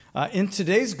In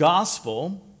today's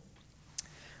gospel,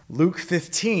 Luke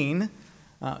 15,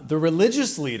 the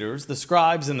religious leaders, the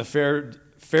scribes and the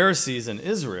Pharisees in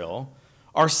Israel,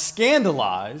 are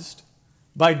scandalized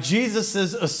by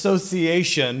Jesus'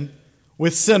 association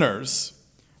with sinners.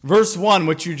 Verse 1,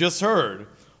 which you just heard,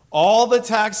 all the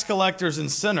tax collectors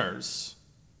and sinners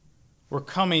were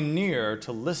coming near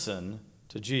to listen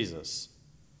to Jesus.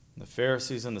 The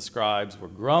Pharisees and the scribes were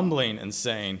grumbling and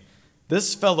saying,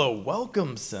 "This fellow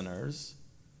welcomes sinners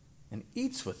and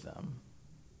eats with them."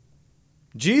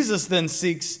 Jesus then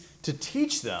seeks to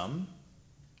teach them,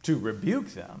 to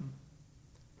rebuke them,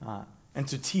 and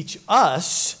to teach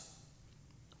us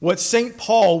what St.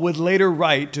 Paul would later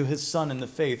write to his son in the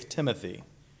faith, Timothy.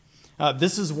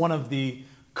 This is one of the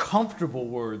comfortable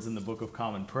words in the Book of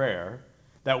Common Prayer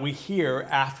that we hear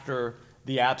after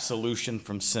the absolution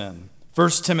from sin.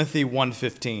 1 Timothy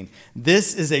 1:15.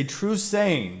 This is a true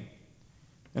saying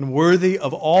and worthy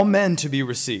of all men to be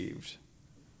received,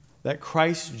 that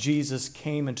Christ Jesus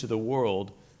came into the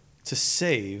world to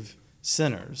save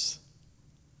sinners.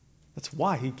 That's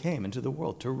why he came into the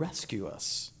world, to rescue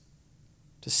us,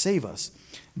 to save us.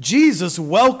 Jesus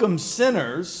welcomes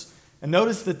sinners. And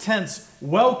notice the tense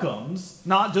welcomes,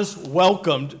 not just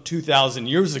welcomed 2,000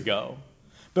 years ago,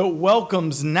 but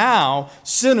welcomes now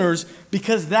sinners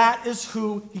because that is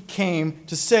who he came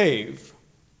to save.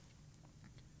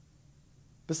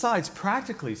 Besides,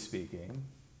 practically speaking,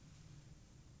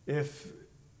 if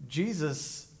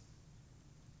Jesus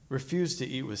refused to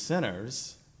eat with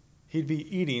sinners, he'd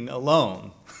be eating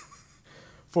alone.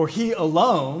 For he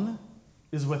alone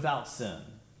is without sin.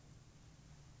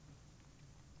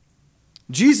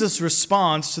 Jesus'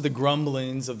 response to the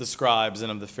grumblings of the scribes and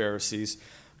of the Pharisees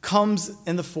comes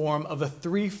in the form of a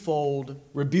threefold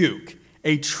rebuke,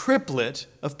 a triplet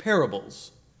of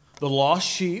parables: the lost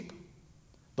sheep,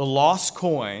 the lost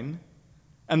coin,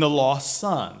 and the lost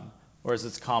son, or as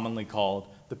it's commonly called,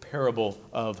 the parable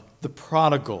of the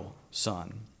prodigal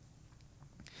son.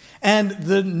 And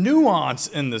the nuance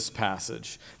in this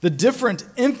passage, the different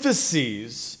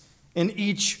emphases in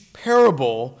each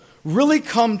parable, really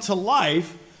come to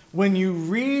life when you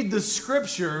read the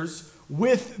scriptures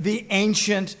with the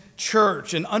ancient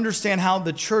church and understand how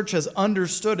the church has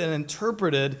understood and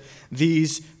interpreted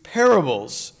these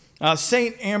parables.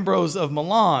 St. Ambrose of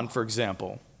Milan, for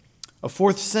example, a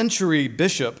 4th century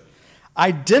bishop,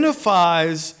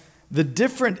 identifies the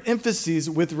different emphases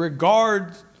with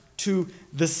regard to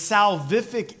the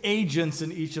salvific agents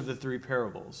in each of the three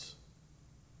parables.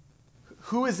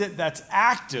 Who is it that's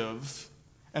active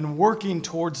and working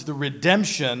towards the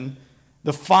redemption,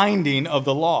 the finding of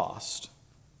the lost?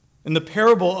 In the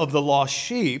parable of the lost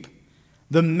sheep,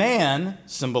 the man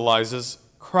symbolizes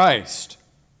Christ.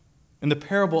 In the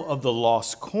parable of the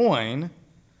lost coin,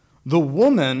 the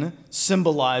woman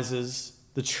symbolizes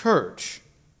the church.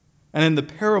 And in the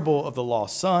parable of the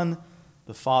lost son,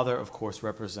 the father, of course,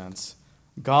 represents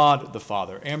God the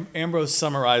Father. Ambrose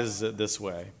summarizes it this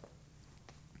way.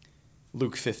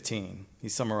 Luke 15, he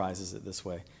summarizes it this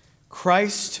way: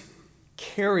 Christ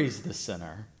carries the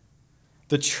sinner,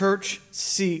 the church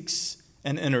seeks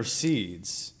and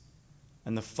intercedes,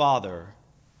 and the Father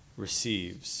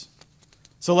receives.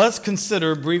 So let's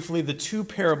consider briefly the two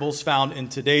parables found in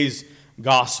today's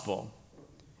gospel.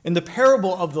 In the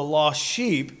parable of the lost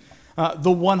sheep,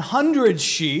 the 100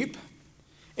 sheep,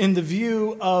 in the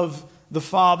view of the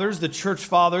fathers, the church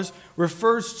fathers,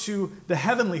 refers to the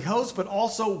heavenly host, but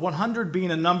also 100 being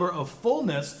a number of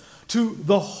fullness, to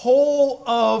the whole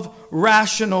of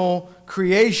rational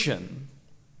creation.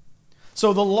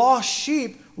 So the lost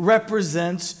sheep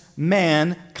represents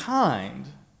mankind.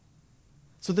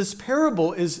 So this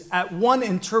parable is at one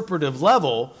interpretive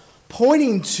level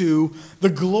pointing to the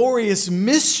glorious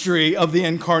mystery of the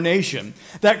incarnation,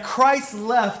 that Christ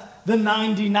left the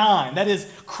 99. That is,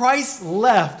 Christ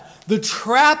left the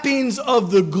trappings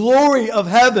of the glory of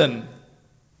heaven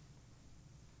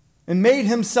and made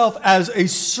himself as a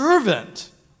servant,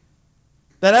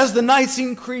 that, as the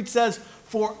Nicene Creed says,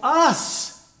 for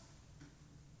us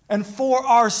and for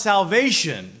our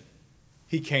salvation,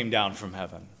 he came down from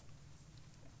heaven.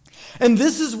 And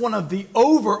this is one of the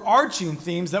overarching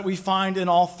themes that we find in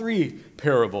all three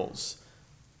parables,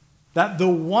 that the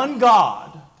one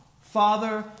God,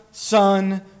 Father,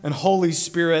 Son, and Holy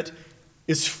Spirit,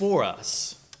 is for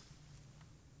us.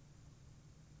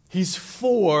 He's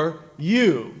for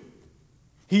you.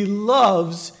 He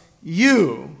loves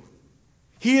you.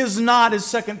 He is not, as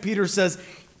 2 Peter says,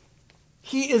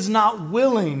 he is not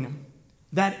willing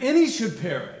that any should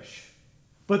perish,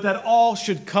 but that all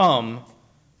should come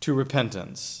to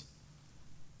repentance.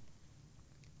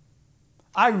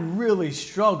 I really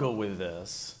struggle with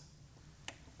this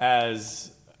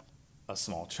as a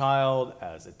small child,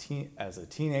 as a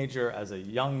teenager, as a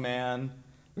young man.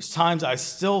 There's times I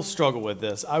still struggle with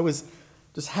this. I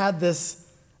just had this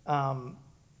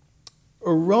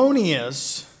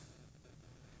erroneous,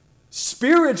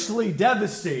 spiritually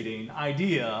devastating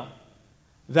idea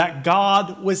that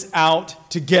God was out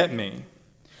to get me,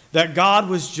 that God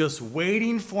was just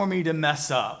waiting for me to mess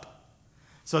up,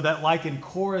 so that like in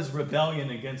Korah's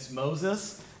rebellion against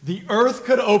Moses, the earth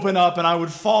could open up and I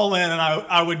would fall in and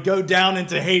I would go down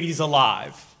into Hades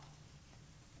alive.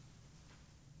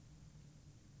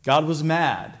 God was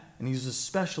mad, and he was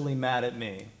especially mad at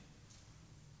me.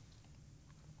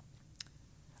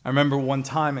 I remember one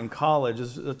time in college, it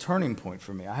was a turning point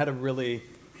for me. I had a really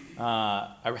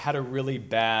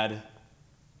bad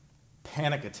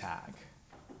panic attack.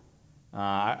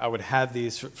 I would have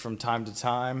these from time to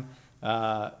time,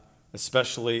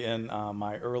 especially in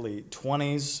my early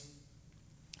 20s.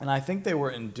 And I think they were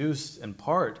induced in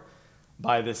part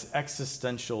by this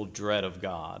existential dread of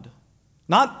God.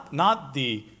 Not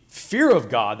the fear of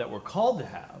God that we're called to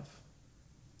have.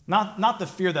 Not the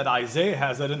fear that Isaiah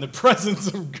has, that in the presence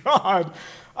of God,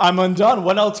 I'm undone.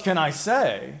 What else can I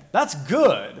say? That's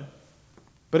good.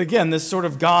 But again, this sort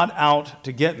of God out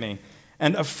to get me.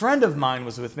 And a friend of mine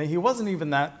was with me. He wasn't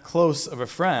even that close of a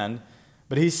friend,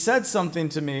 but he said something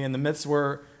to me in the midst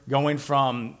where going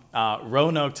from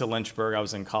Roanoke to Lynchburg. I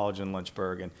was in college in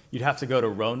Lynchburg, and you'd have to go to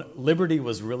Roanoke. Liberty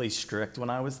was really strict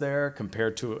when I was there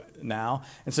compared to now.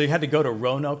 And so you had to go to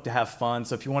Roanoke to have fun.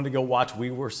 So if you wanted to go watch We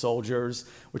Were Soldiers,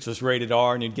 which was rated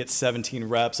R, and you'd get 17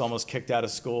 reps, almost kicked out of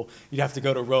school, you'd have to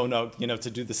go to Roanoke, to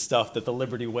do the stuff that the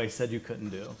Liberty Way said you couldn't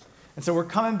do. And so we're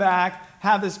coming back,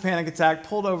 have this panic attack,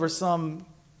 pulled over some,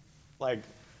 by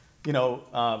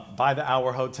the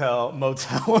hour motel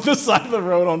on the side of the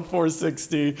road on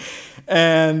 460.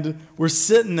 And we're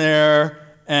sitting there,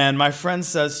 and my friend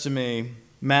says to me,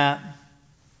 Matt,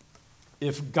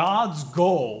 if God's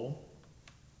goal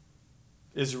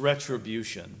is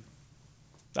retribution,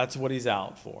 that's what he's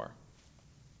out for,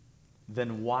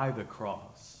 then why the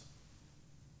cross?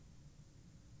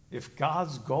 If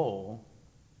God's goal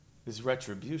is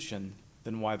retribution,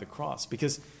 then why the cross?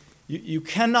 Because you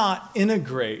cannot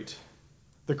integrate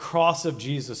the cross of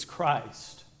Jesus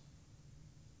Christ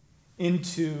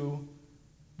into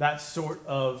that sort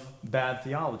of bad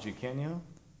theology, can you?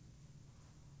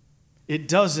 It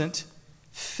doesn't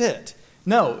fit.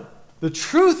 No, the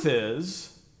truth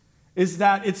is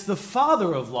that it's the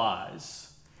father of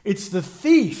lies. It's the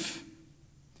thief.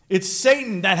 It's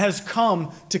Satan that has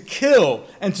come to kill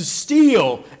and to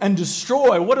steal and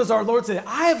destroy. What does our Lord say?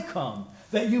 I have come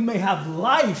that you may have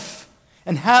life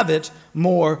and have it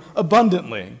more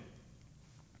abundantly.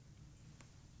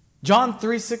 John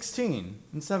 3:16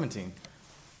 and 17.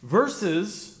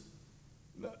 Verses,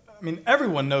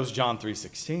 everyone knows John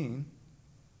 3:16.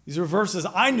 These are verses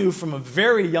I knew from a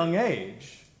very young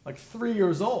age, like 3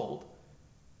 years old.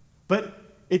 But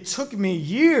it took me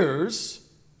years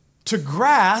to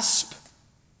grasp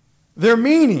their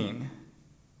meaning.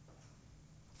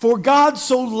 For God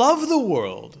so loved the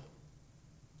world.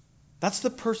 That's the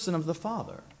person of the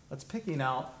Father. That's picking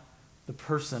out the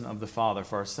person of the Father.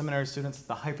 For our seminary students,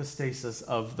 the hypostasis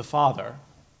of the Father.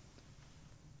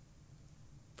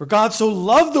 For God so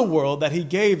loved the world that he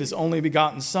gave his only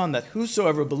begotten Son, that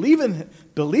whosoever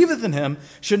believeth in him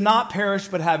should not perish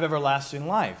but have everlasting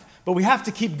life. But we have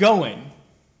to keep going.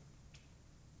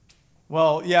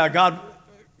 Well, yeah,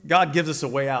 God gives us a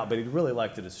way out, but he'd really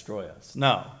like to destroy us.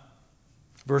 No.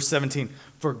 Verse 17,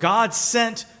 for God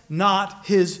sent not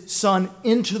his Son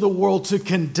into the world to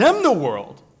condemn the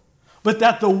world, but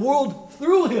that the world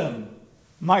through him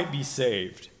might be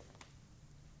saved.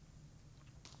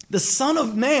 The Son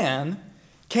of Man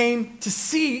came to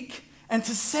seek and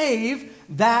to save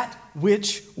that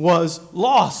which was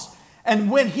lost.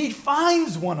 And when he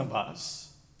finds one of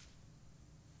us,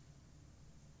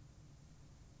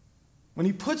 when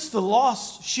he puts the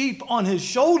lost sheep on his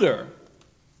shoulder,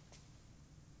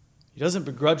 he doesn't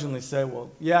begrudgingly say,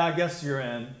 well, yeah, I guess you're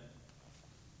in.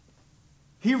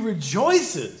 He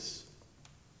rejoices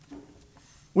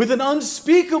with an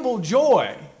unspeakable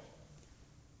joy.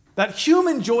 That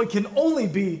human joy can only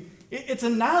be, it's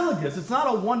analogous. It's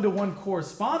not a one-to-one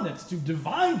correspondence to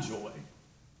divine joy.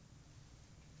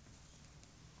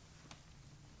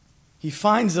 He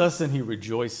finds us and he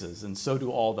rejoices, and so do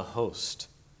all the host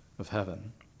of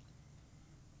heaven.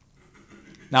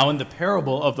 Now, in the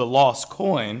parable of the lost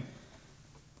coin,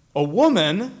 a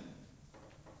woman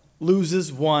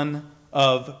loses one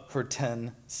of her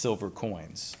 10 silver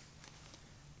coins.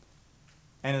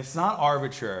 And it's not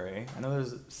arbitrary. I know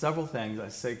there's several things I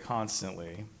say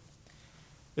constantly.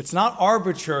 It's not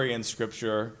arbitrary in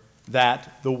Scripture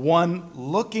that the one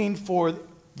looking for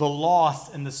the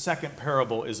lost in the second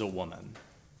parable is a woman.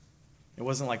 It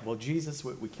wasn't like, well, Jesus,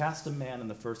 we cast a man in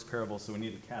the first parable, so we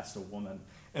need to cast a woman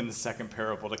in the second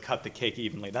parable to cut the cake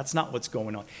evenly. That's not what's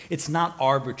going on. It's not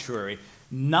arbitrary.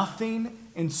 Nothing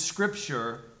in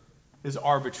Scripture is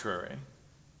arbitrary.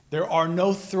 There are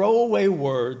no throwaway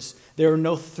words. There are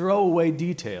no throwaway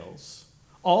details.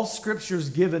 All Scripture is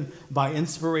given by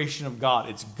inspiration of God.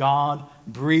 It's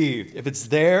God-breathed. If it's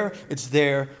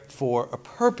there for a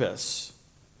purpose.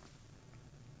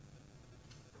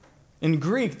 In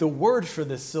Greek, the word for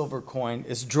this silver coin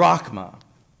is drachma.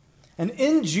 And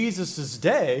in Jesus'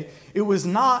 day, it was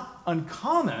not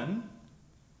uncommon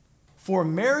for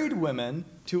married women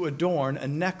to adorn a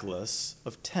necklace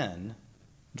of 10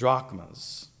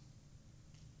 drachmas.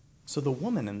 So the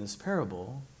woman in this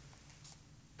parable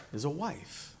is a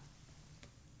wife,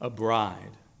 a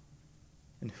bride.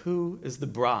 And who is the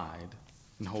bride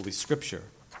in Holy Scripture?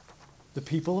 The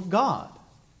people of God,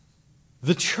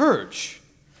 the church.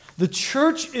 The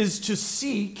church is to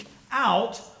seek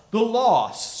out the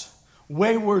lost,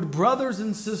 wayward brothers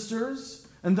and sisters,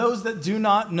 and those that do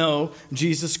not know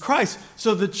Jesus Christ.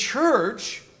 So the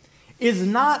church is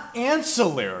not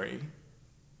ancillary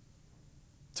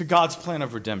to God's plan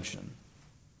of redemption.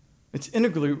 It's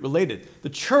integrally related. The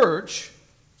church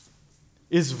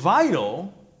is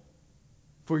vital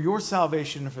for your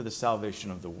salvation and for the salvation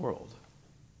of the world.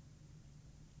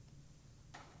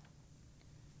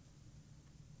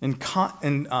 In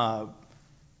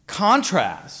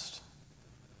contrast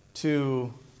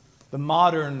to the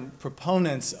modern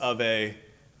proponents of a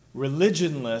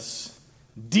religionless,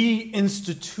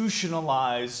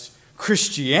 deinstitutionalized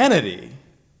Christianity,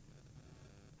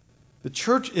 the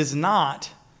church is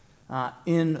not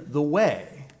in the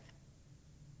way.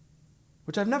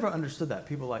 Which I've never understood that.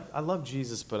 People are like, I love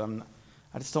Jesus, but I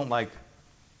just don't like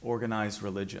organized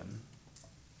religion.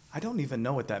 I don't even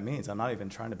know what that means. I'm not even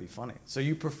trying to be funny. So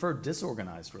you prefer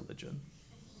disorganized religion?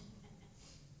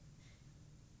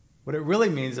 What it really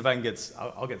means, if I can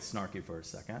I'll get snarky for a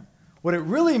second. What it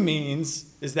really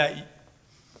means is that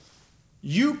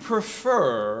you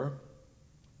prefer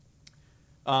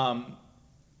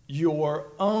your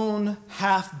own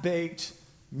half-baked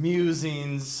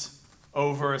musings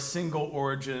over a single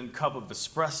origin cup of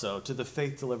espresso to the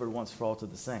faith delivered once for all to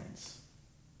the saints.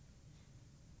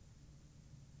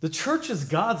 The church is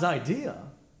God's idea.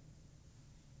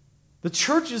 The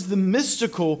church is the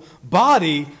mystical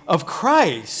body of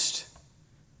Christ.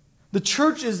 The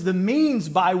church is the means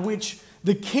by which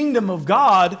the kingdom of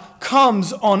God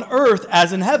comes on earth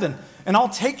as in heaven. And I'll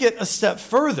take it a step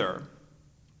further.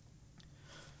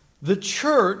 The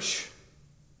church,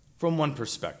 from one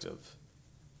perspective,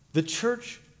 the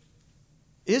church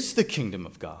is the kingdom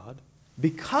of God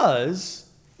because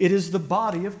it is the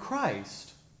body of Christ,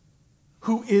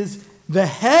 who is the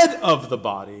head of the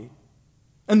body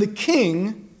and the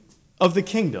king of the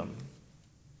kingdom.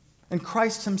 And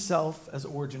Christ himself, as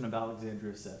Origen of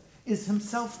Alexandria said, is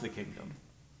himself the kingdom.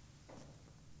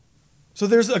 So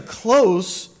there's a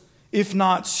close, if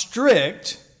not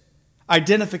strict,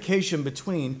 identification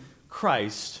between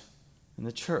Christ and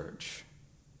the church.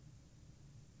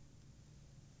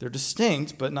 They're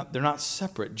distinct, but they're not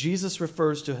separate. Jesus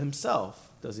refers to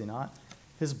himself, does he not?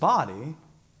 His body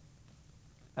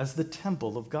as the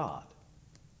temple of God.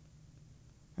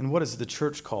 And what is the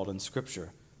church called in Scripture?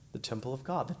 The temple of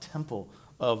God, the temple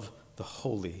of the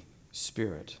Holy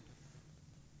Spirit.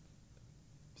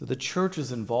 So the church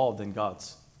is involved in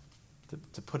God's,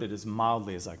 to put it as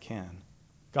mildly as I can,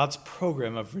 God's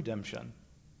program of redemption.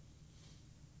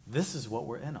 This is what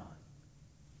we're in on.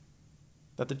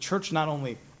 That the church not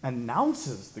only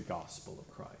announces the gospel of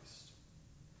Christ,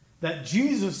 that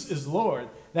Jesus is Lord,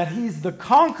 that he's the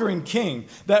conquering king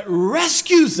that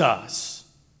rescues us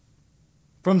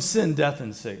from sin, death,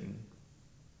 and Satan.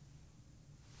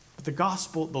 But the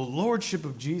gospel, the lordship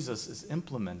of Jesus is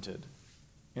implemented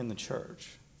in the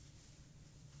church.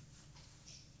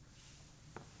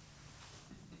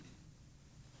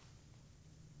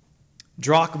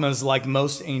 Drachmas, like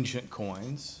most ancient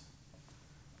coins,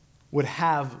 would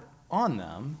have on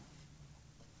them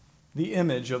the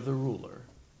image of the ruler,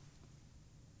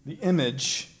 the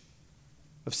image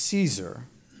of Caesar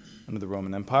under the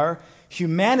Roman Empire.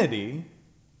 Humanity,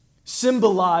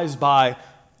 symbolized by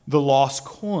the lost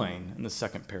coin in the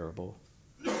second parable,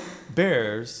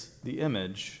 bears the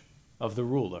image of the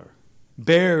ruler,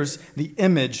 bears the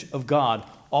image of God,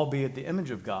 albeit the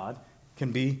image of God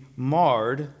can be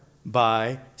marred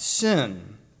by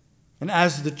sin. And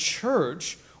as the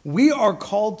church, we are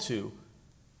called to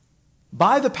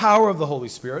by the power of the Holy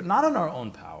Spirit, not in our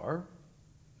own power,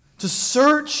 to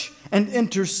search and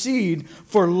intercede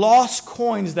for lost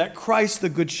coins, that Christ the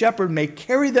Good Shepherd may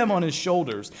carry them on his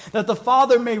shoulders, that the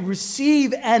Father may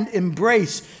receive and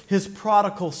embrace his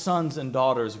prodigal sons and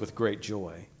daughters with great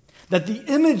joy, that the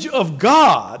image of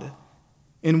God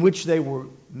in which they were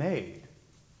made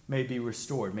may be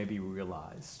restored, may be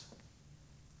realized.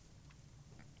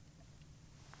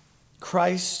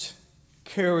 Christ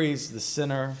carries the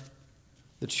sinner,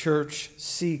 the church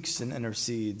seeks and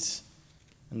intercedes,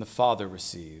 and the Father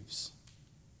receives.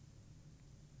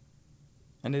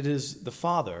 And it is the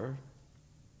Father,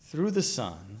 through the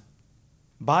Son,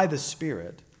 by the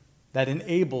Spirit, that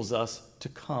enables us to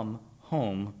come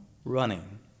home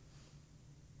running.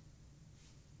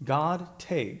 God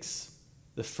takes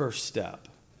the first step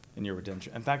in your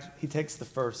redemption. In fact, he takes the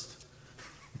first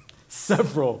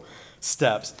several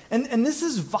steps. And this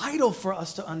is vital for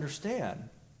us to understand,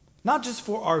 not just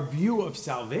for our view of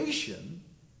salvation,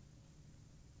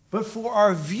 but for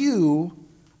our view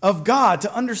of God,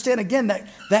 to understand again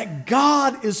that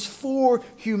God is for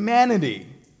humanity.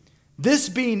 This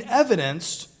being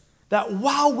evidenced that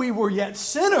while we were yet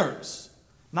sinners,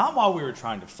 not while we were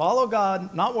trying to follow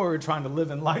God, not while we were trying to live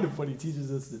in light of what he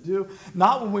teaches us to do,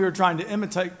 not when we were trying to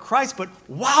imitate Christ, but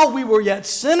while we were yet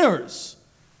sinners,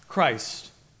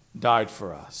 Christ died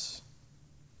for us.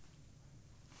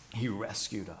 He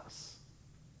rescued us.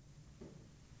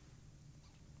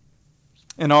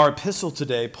 In our epistle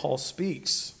today, Paul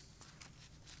speaks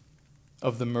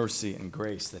of the mercy and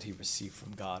grace that he received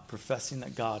from God, professing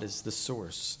that God is the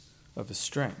source of his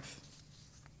strength.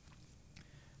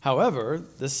 However,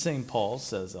 this same Paul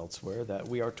says elsewhere that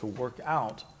we are to work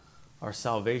out our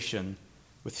salvation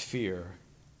with fear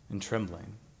and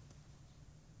trembling.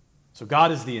 So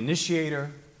God is the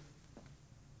initiator.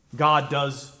 God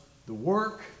does the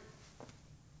work.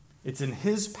 It's in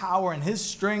his power and his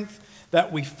strength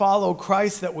that we follow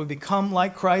Christ, that we become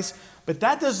like Christ. But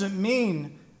that doesn't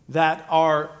mean that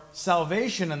our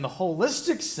salvation in the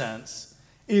holistic sense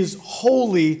is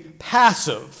wholly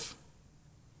passive,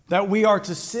 that we are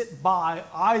to sit by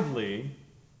idly.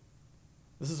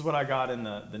 This is what I got in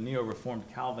the Neo-Reformed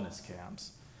Calvinist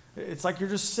camps. It's like you're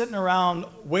just sitting around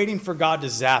waiting for God to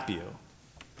zap you.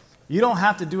 You don't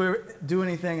have to do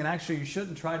anything, and actually you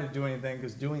shouldn't try to do anything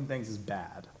because doing things is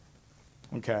bad.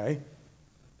 Okay?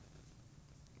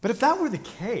 But if that were the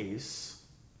case,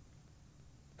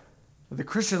 that the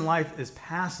Christian life is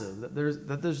passive,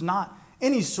 that there's not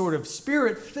any sort of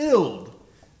spirit-filled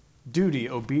duty,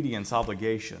 obedience,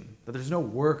 obligation, that there's no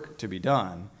work to be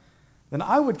done, then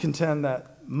I would contend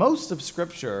that most of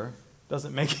Scripture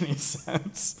doesn't make any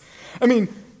sense. I mean,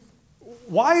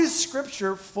 why is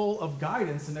Scripture full of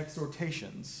guidance and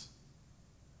exhortations?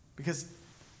 Because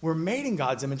we're made in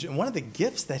God's image, and one of the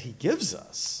gifts that he gives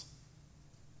us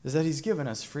is that he's given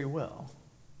us free will.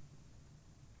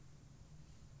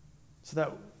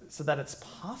 So that it's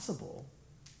possible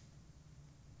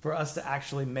for us to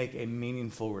actually make a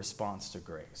meaningful response to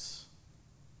grace.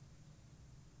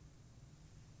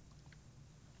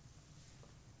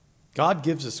 God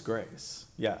gives us grace,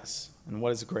 yes. And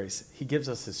what is grace? He gives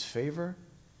us his favor.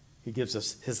 He gives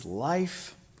us his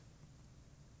life.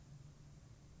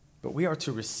 But we are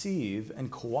to receive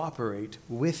and cooperate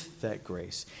with that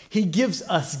grace. He gives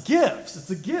us gifts.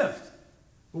 It's a gift.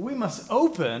 But we must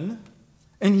open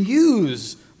and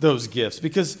use those gifts.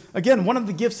 Because, again, one of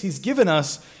the gifts he's given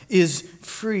us is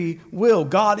free will.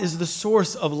 God is the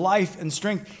source of life and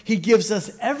strength. He gives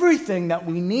us everything that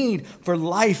we need for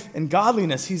life and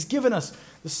godliness. He's given us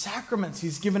the sacraments.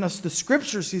 He's given us the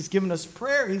scriptures. He's given us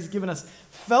prayer. He's given us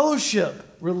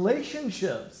fellowship,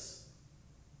 relationships.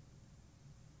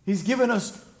 He's given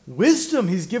us wisdom.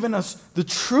 He's given us the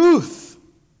truth.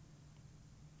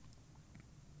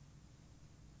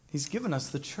 He's given us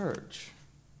the church.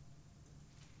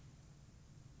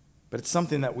 But it's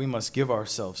something that we must give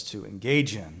ourselves to,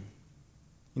 engage in.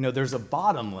 You know, there's a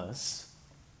bottomless.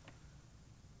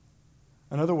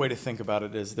 Another way to think about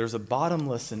it is there's a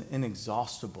bottomless and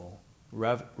inexhaustible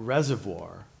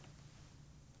reservoir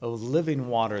of living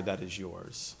water that is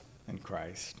yours in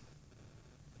Christ.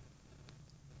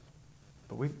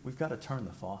 But we've got to turn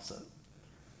the faucet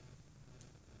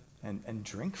and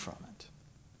drink from it.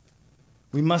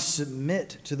 We must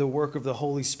submit to the work of the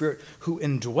Holy Spirit who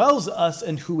indwells us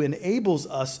and who enables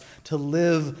us to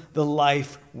live the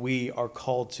life we are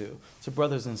called to. So,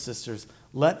 brothers and sisters,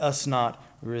 let us not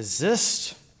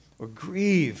resist or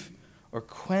grieve or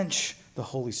quench the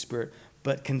Holy Spirit,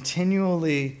 but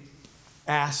continually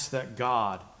ask that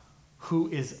God, who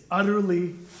is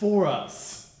utterly for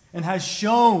us and has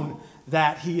shown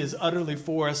that he is utterly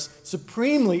for us,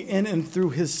 supremely in and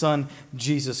through his Son,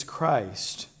 Jesus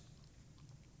Christ.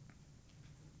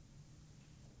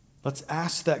 Let's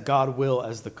ask that God will,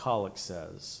 as the Collect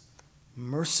says,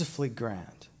 mercifully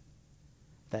grant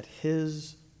that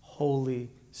his Holy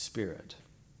Spirit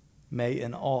may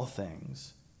in all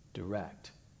things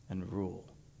direct and rule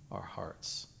our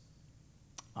hearts.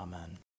 Amen.